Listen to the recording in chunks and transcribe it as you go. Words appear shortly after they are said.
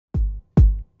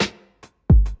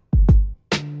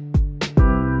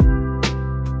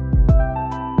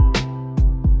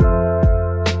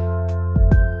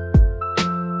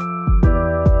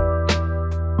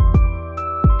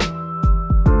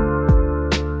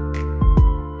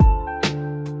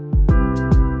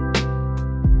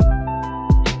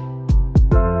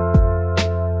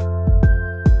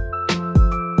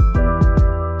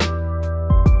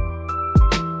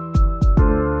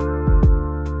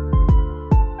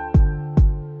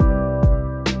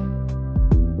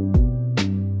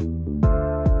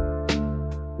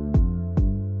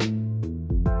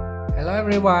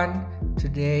everyone,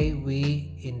 today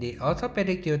in the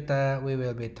Orthopedic Tutor, we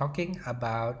will be talking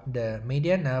about the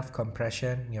median nerve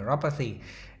compression neuropathy.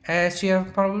 As you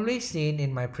have probably seen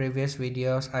in my previous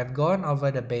videos, I've gone over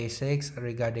the basics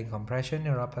regarding compression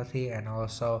neuropathy and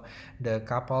also the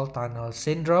carpal tunnel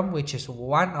syndrome, which is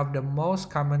one of the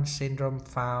most common syndrome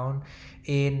found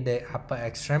in the upper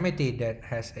extremity that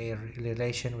has a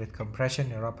relation with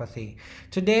compression neuropathy.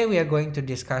 Today we are going to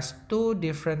discuss two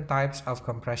different types of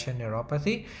compression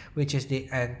neuropathy, which is the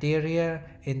anterior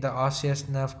interosseous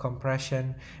nerve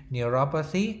compression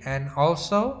neuropathy and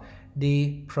also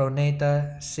the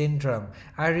Pronator syndrome.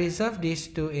 I reserve these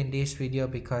two in this video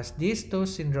because these two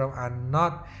syndromes are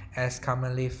not as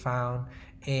commonly found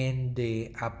in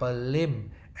the upper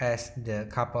limb as the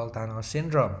carpal tunnel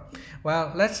syndrome.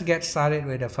 Well, let's get started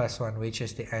with the first one, which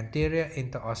is the anterior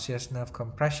interosseous nerve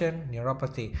compression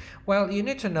neuropathy. Well, you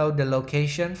need to know the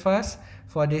location first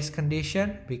for this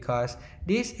condition because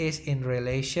this is in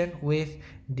relation with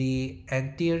the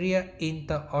anterior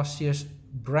interosseous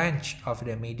branch of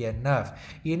the median nerve.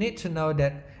 You need to know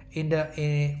that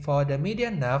for the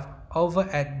median nerve over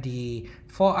at the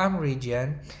forearm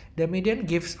region, the median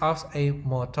gives us a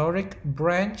motoric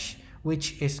branch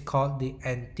which is called the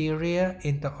anterior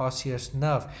interosseous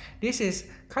nerve. This is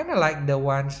kind of like the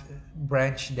one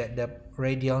branch that the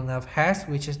radial nerve has,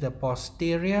 which is the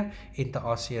posterior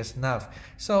interosseous nerve.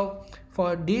 So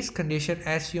for this condition,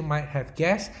 as you might have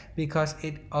guessed, because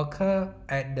it occurs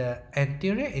at the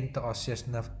anterior interosseous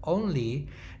nerve only,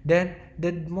 then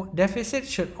the deficit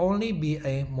should only be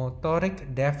a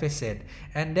motoric deficit,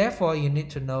 and therefore you need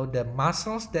to know the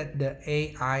muscles that the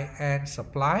AIN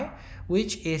supply,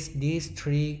 which is these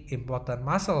three important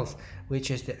muscles,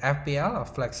 which is the FPL or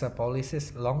flexor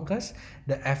pollicis longus,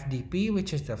 the FDP,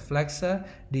 which is the flexor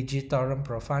digitorum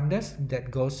profundus that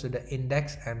goes to the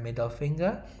index and middle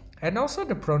finger, and also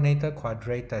the pronator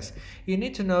quadratus. You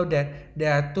need to know that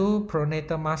there are two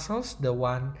pronator muscles. The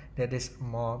one that is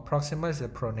more proximal is the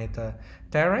pronator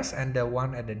teres, and the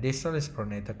one at the distal is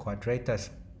pronator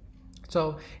quadratus.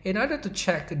 So in order to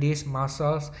check these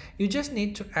muscles, you just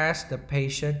need to ask the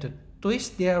patient to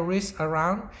twist their wrist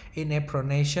around in a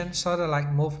pronation sort of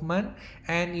like movement,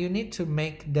 and you need to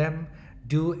make them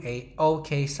do a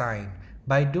OK sign.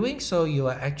 By doing so, you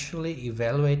are actually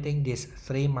evaluating these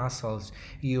three muscles.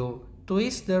 You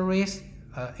twist the wrist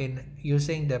in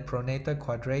using the pronator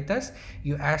quadratus.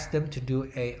 You ask them to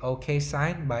do a OK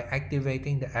sign by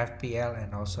activating the FPL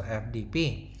and also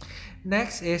FDP.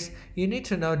 Next is you need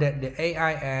to know that the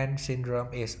AIN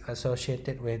syndrome is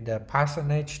associated with the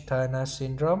Parsonage-Turner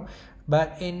syndrome,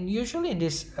 but usually in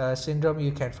this syndrome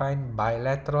you can find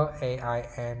bilateral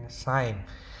AIN sign.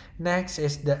 Next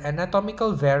is the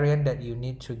anatomical variant that you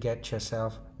need to get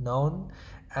yourself known,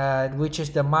 which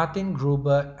is the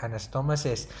Martin-Gruber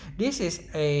anastomosis. This is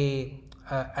a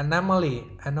anomaly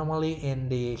in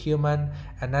the human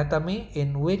anatomy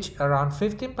in which around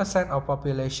 15% of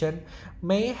population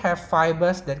may have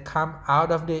fibers that come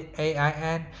out of the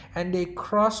AIN and they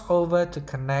cross over to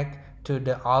connect to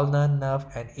the ulnar nerve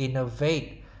and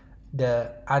innervate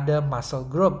the other muscle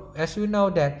group. As we know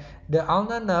that the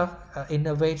ulnar nerve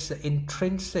innervates the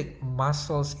intrinsic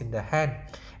muscles in the hand,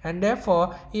 and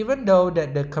therefore even though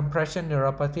that the compression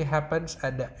neuropathy happens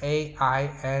at the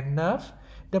AIN nerve,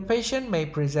 the patient may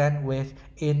present with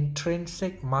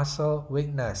intrinsic muscle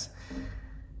weakness.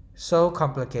 So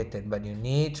complicated, but you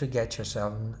need to get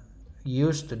yourself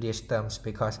used to these terms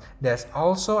because there's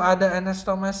also other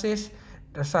anastomosis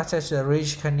such as the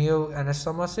ridge canoe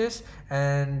anastomosis,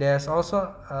 and there's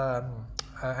also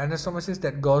anastomosis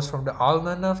that goes from the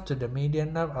ulnar nerve to the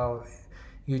median nerve. Or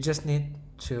you just need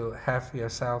to have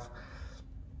yourself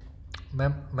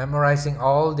memorizing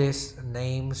all these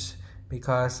names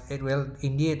because it will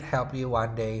indeed help you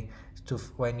one day to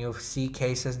when you see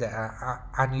cases that are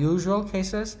unusual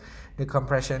cases. The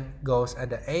compression goes at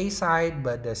the A side,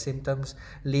 but the symptoms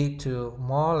lead to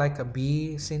more like a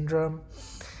B syndrome.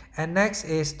 And next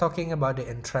is talking about the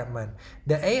entrapment.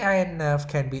 The AIN nerve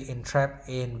can be entrapped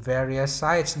in various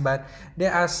sites, but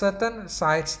there are certain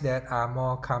sites that are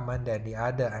more common than the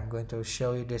other. I'm going to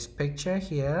show you this picture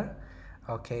here.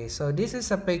 Okay, so this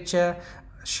is a picture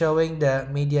showing the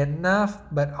median nerve,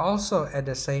 but also at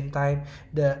the same time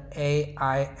the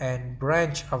AIN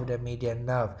branch of the median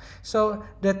nerve. So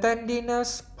the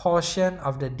tendinous portion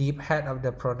of the deep head of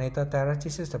the pronator teres,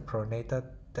 this is the pronator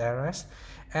teres,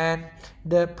 and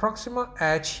the proximal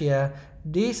edge here,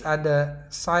 these are the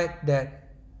site that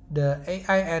the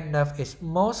AIN nerve is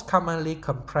most commonly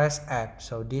compressed at.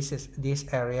 So this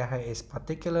area here is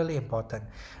particularly important.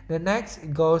 The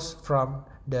next goes from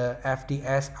the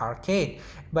FDS arcade,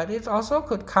 but it also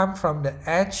could come from the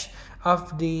edge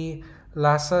of the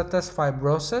lacertus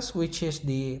fibrosus, which is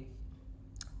the,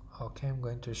 okay, I'm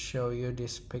going to show you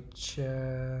this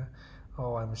picture.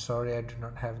 Oh, I'm sorry, I do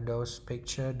not have those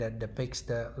picture that depicts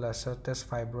the lacertus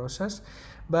fibrosus.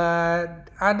 But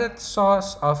other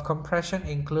source of compression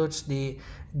includes the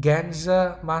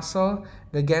Ganser muscle.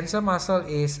 The Ganser muscle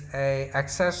is a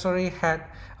accessory head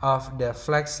of the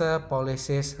flexor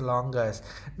pollicis longus.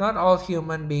 Not all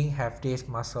human beings have this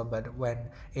muscle, but when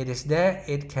it is there,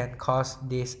 it can cause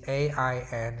this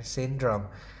AIN syndrome.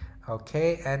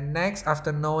 Okay, and next,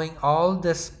 after knowing all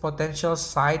these potential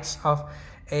sites of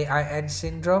AIN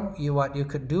syndrome, what you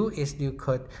could do is you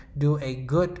could do a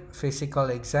good physical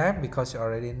exam, because you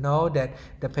already know that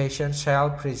the patient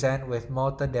shall present with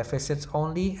motor deficits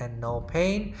only and no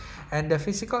pain, and the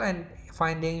physical and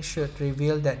findings should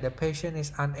reveal that the patient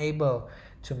is unable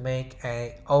to make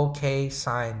a OK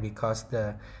sign because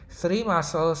the three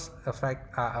muscles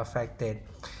are affected.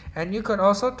 And you could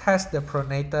also test the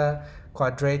pronator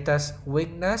quadratus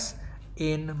weakness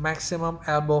in maximum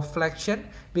elbow flexion,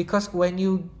 because when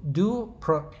you do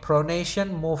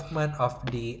pronation movement of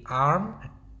the arm,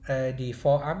 the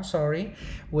forearm,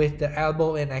 with the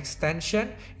elbow in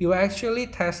extension, you are actually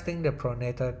testing the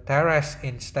pronator teres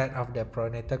instead of the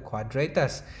pronator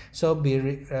quadratus. So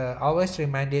be always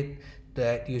reminded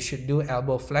that you should do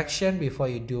elbow flexion before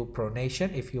you do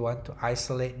pronation if you want to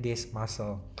isolate this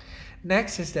muscle.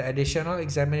 Next is the additional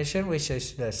examination, which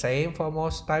is the same for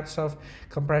most types of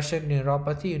compression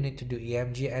neuropathy. You need to do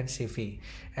EMG and CV.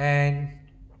 And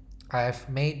I've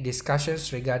made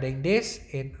discussions regarding this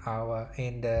in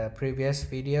the previous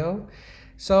video.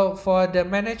 So for the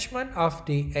management of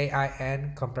the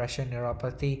AIN compression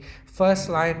neuropathy, first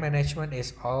line management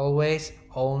is always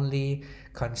only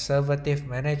conservative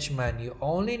management. You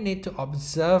only need to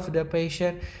observe the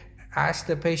patient, ask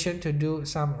the patient to do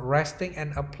some resting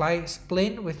and apply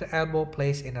splint with the elbow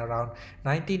placed in around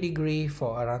 90 degrees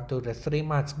for around 2 to 3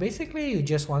 months. Basically, you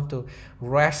just want to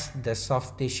rest the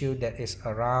soft tissue that is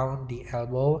around the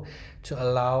elbow to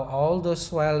allow all those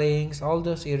swellings, all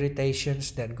those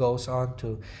irritations that goes on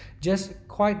to just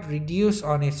quite reduce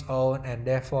on its own, and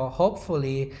therefore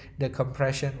hopefully the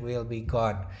compression will be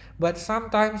gone. But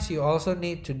sometimes you also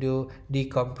need to do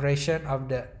decompression of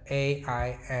the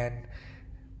AIN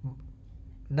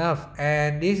nerve,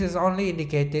 and this is only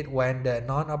indicated when the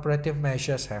non-operative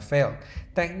measures have failed.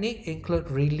 Technique include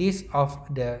release of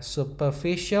the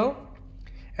superficial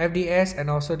FDS and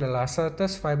also the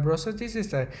lacertus fibrosus. This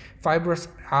is a fibrous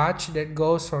arch that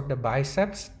goes from the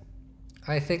biceps.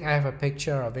 I think I have a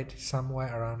picture of it somewhere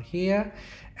around here,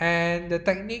 and the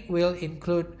technique will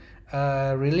include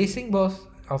releasing both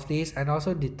of these and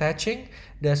also detaching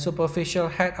the superficial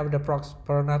head of the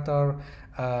pronator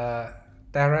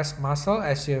teres muscle.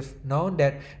 As you've known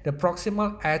that the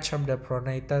proximal edge of the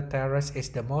pronator teres is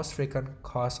the most frequent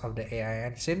cause of the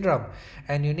AIN syndrome,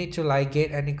 and you need to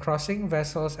ligate any crossing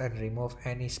vessels and remove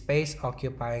any space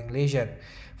occupying lesion.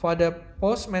 For the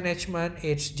post management,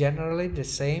 it's generally the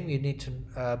same. You need to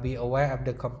be aware of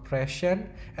the compression,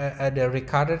 the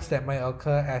recurrence that may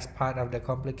occur as part of the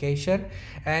complication,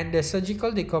 and the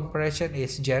surgical decompression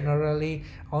is generally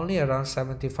only around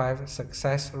 75%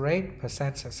 success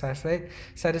rate.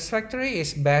 Satisfactory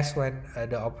is best when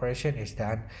the operation is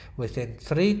done within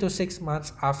 3 to 6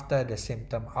 months after the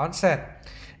symptom onset.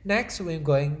 Next, we're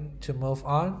going to move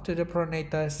on to the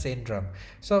pronator syndrome.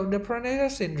 So the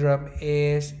pronator syndrome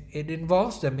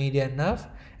involves the median nerve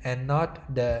and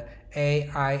not the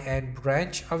AIN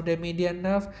branch of the median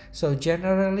nerve. So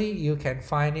generally, you can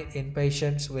find it in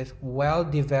patients with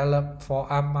well-developed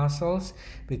forearm muscles,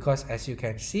 because as you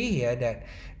can see here that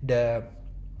the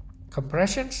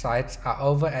compression sites are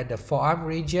over at the forearm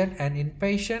region, and in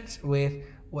patients with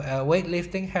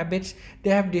weightlifting habits, they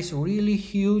have these really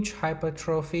huge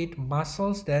hypertrophied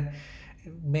muscles that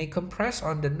may compress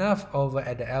on the nerve over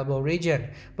at the elbow region,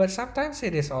 but sometimes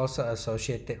it is also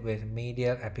associated with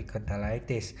medial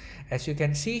epicondylitis. As you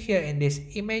can see here in this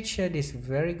image here, this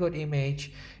very good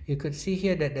image, you could see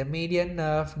here that the median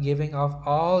nerve giving off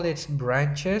all its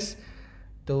branches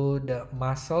to the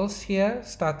muscles here,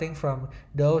 starting from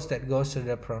those that goes to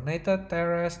the pronator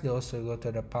teres, those who go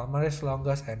to the palmaris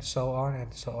longus, and so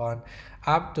on,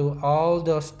 up to all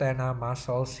those tena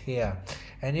muscles here.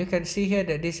 And you can see here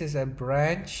that this is a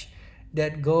branch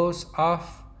that goes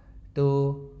off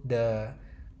to the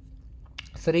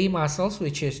three muscles,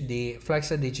 which is the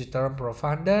flexor digitorum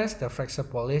profundus, the flexor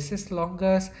pollicis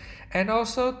longus, and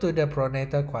also to the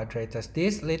pronator quadratus.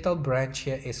 This little branch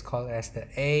here is called as the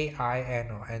AIN,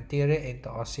 or anterior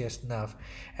interosseous nerve.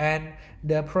 And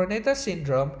the pronator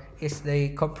syndrome is the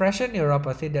compression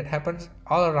neuropathy that happens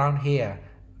all around here,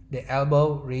 the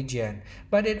elbow region,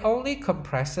 but it only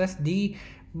compresses the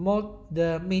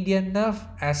median nerve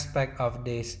aspect of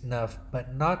this nerve,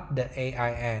 but not the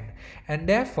AIN. And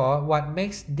therefore, what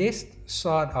makes this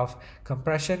sort of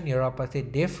compression neuropathy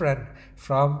different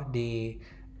from the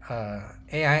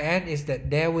AIN is that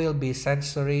there will be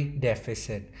sensory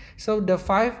deficit. So the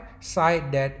five sites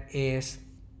that is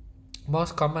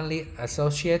most commonly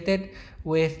associated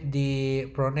with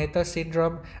the pronator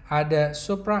syndrome are the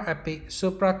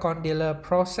supracondylar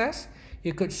process.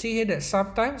 You could see here that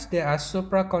sometimes there are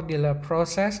supracondylar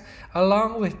process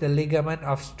along with the ligament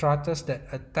of stratus that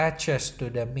attaches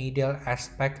to the medial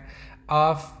aspect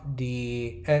of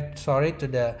the to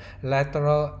the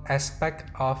lateral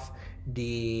aspect of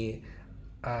the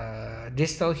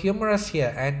distal humerus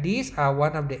here, and these are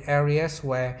one of the areas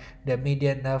where the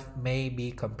median nerve may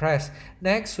be compressed.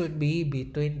 Next would be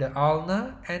between the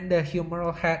ulnar and the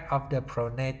humeral head of the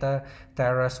pronator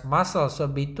teres muscle. So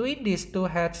between these two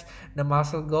heads, the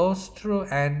muscle goes through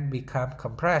and become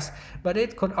compressed, but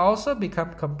it could also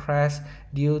become compressed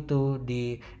due to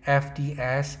the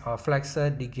FDS, or flexor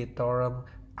digitorum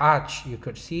arch. You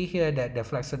could see here that the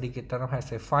flexor digitorum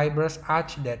has a fibrous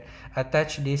arch that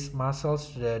attach these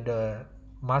muscles to the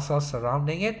muscles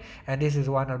surrounding it, and this is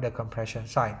one of the compression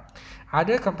site.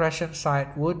 Other compression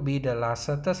site would be the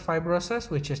lacertus fibrosus,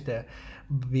 which is the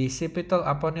bicipital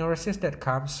aponeurosis that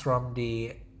comes from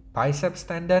the biceps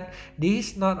tendon.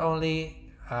 These not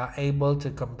only are able to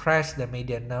compress the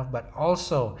median nerve, but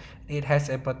also it has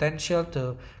a potential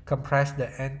to compress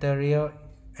the anterior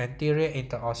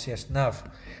interosseous nerve.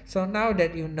 So now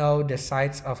that you know the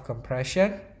sites of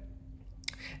compression,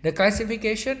 the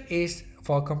classification is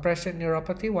for compression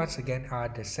neuropathy once again are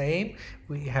the same.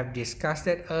 We have discussed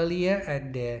it earlier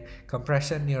at the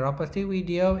compression neuropathy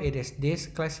video. It is this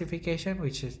classification,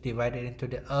 which is divided into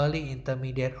the early,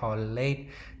 intermediate, or late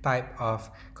type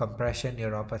of compression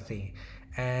neuropathy.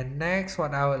 And next,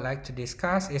 what I would like to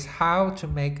discuss is how to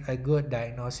make a good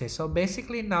diagnosis. So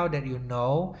basically, now that you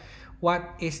know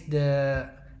what is the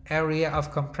area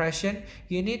of compression,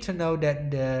 you need to know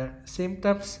that the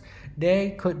symptoms,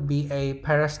 they could be a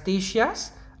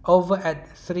paresthesias over at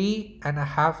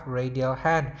 3.5 radial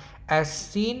hand, as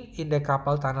seen in the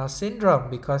carpal tunnel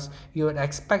syndrome, because you would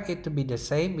expect it to be the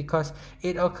same because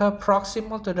it occurs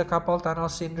proximal to the carpal tunnel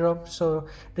syndrome. So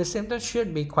the symptoms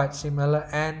should be quite similar,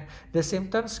 and the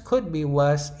symptoms could be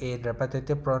worse in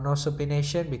repetitive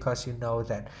pronosupination because you know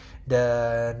that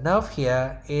the nerve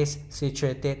here is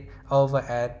situated over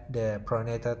at the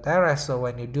pronator teres. So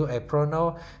when you do a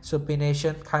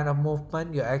pronosupination kind of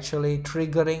movement, you're actually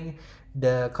triggering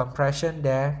the compression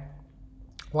there.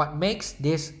 What makes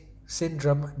this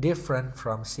syndrome different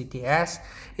from CTS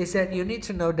is that you need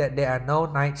to know that there are no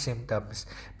night symptoms,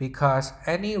 because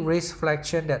any wrist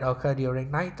flexion that occur during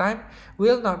nighttime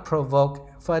will not provoke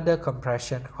further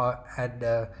compression or at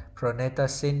the pronator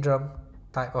syndrome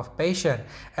type of patient.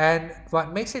 And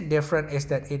what makes it different is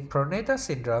that in pronator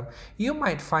syndrome, you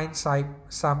might find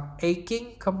some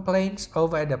aching complaints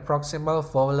over at the proximal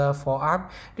volar forearm.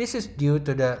 This is due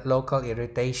to the local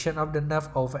irritation of the nerve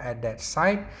over at that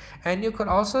site. And you could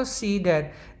also see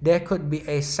that there could be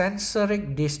a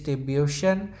sensoric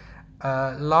distribution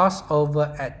loss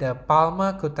over at the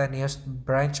palmar cutaneous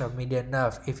branch of median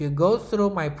nerve. If you go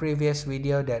through my previous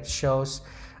video that shows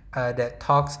that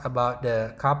talks about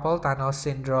the carpal tunnel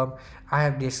syndrome, I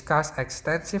have discussed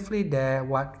extensively there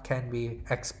what can be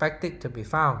expected to be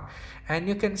found. And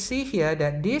you can see here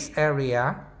that this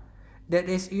area that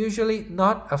is usually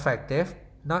not affected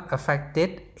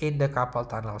in the carpal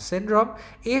tunnel syndrome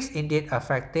is indeed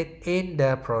affected in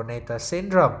the pronator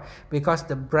syndrome, because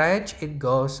the branch, it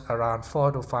goes around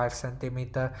 4 to 5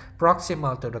 centimeter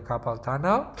proximal to the carpal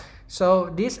tunnel. So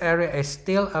this area is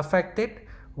still affected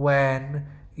when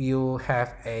you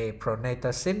have a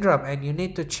pronator syndrome, and you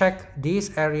need to check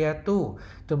this area too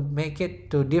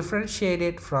to differentiate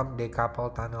it from the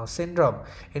carpal tunnel syndrome.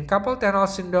 In carpal tunnel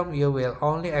syndrome, you will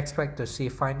only expect to see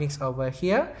findings over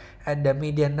here at the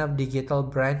median nerve digital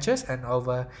branches and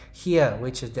over here,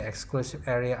 which is the exclusive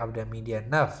area of the median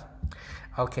nerve.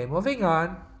 Okay, moving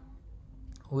on.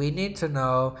 We need to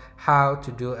know how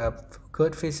to do a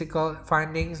good physical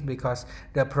findings, because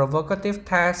the provocative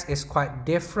test is quite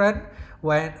different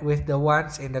with the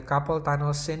ones in the carpal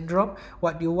tunnel syndrome.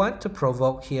 What you want to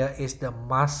provoke here is the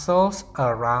muscles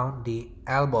around the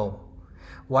elbow.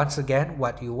 Once again,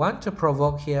 what you want to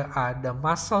provoke here are the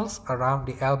muscles around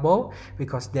the elbow,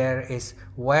 because there is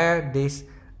where this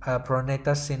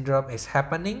pronator syndrome is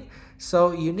happening.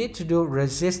 So you need to do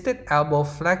resisted elbow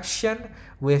flexion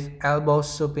with elbow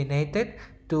supinated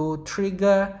to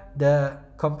trigger the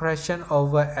compression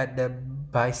over at the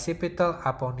bicipital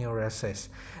aponeurosis.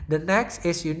 The next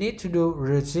is you need to do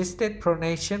resisted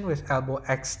pronation with elbow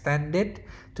extended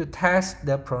to test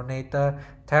the pronator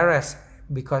teres,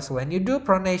 because when you do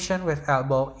pronation with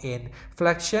elbow in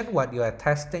flexion, what you are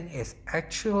testing is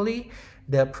actually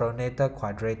the pronator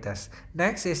quadratus.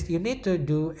 Next is you need to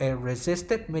do a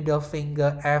resisted middle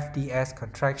finger FDS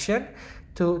contraction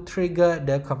to trigger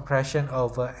the compression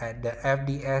over at the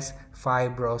FDS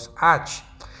fibrous arch.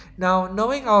 Now,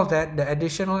 knowing all that, the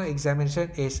additional examination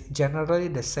is generally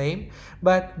the same,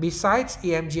 but besides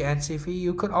EMG and CV,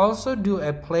 you could also do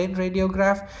a plain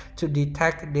radiograph to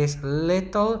detect this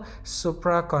little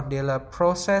supracondylar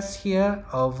process here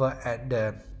over at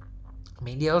the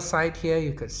medial side. Here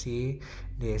you could see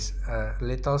this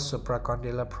little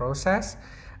supracondylar process.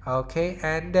 Okay,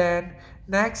 and then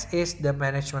next is the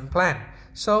management plan.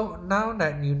 So now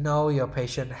that you know your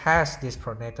patient has this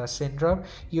pronator syndrome,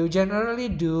 you generally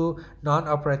do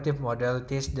non-operative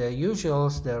modalities, the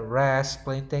usuals, the rest,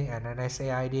 splinting, and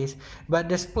NSAIDs. But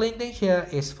the splinting here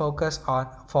is focused on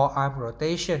forearm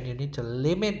rotation. You need to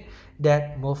limit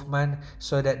that movement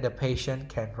so that the patient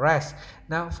can rest.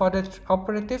 Now, for the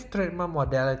operative treatment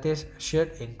modalities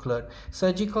should include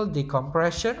surgical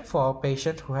decompression for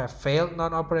patients who have failed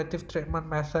non-operative treatment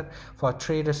method for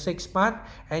 3 to 6 months,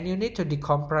 and you need to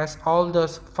decompress all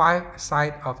those 5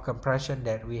 sites of compression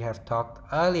that we have talked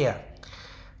earlier.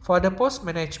 For the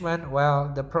post-management, well,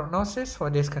 the prognosis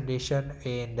for this condition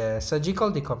in the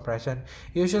surgical decompression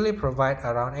usually provide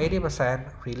around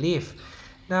 80% relief.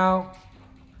 Now,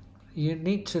 you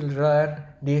need to learn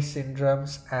these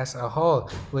syndromes as a whole,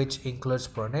 which includes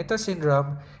pronator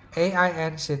syndrome,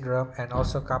 AIN syndrome, and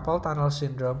also carpal tunnel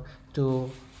syndrome, to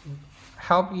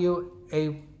help you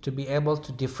to be able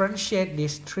to differentiate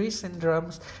these 3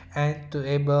 syndromes and to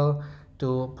able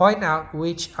to point out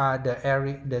which are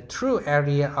the true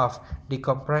area of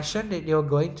decompression that you're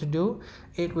going to do.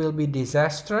 It will be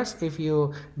disastrous if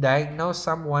you diagnose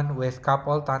someone with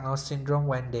carpal tunnel syndrome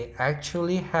when they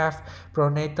actually have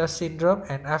pronator syndrome,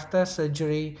 and after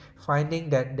surgery finding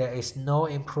that there is no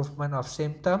improvement of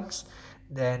symptoms,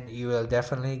 then you will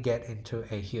definitely get into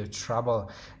a huge trouble.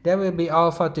 That will be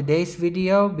all for today's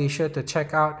video. Be sure to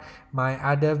check out my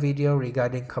other video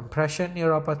regarding compression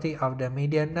neuropathy of the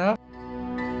median nerve.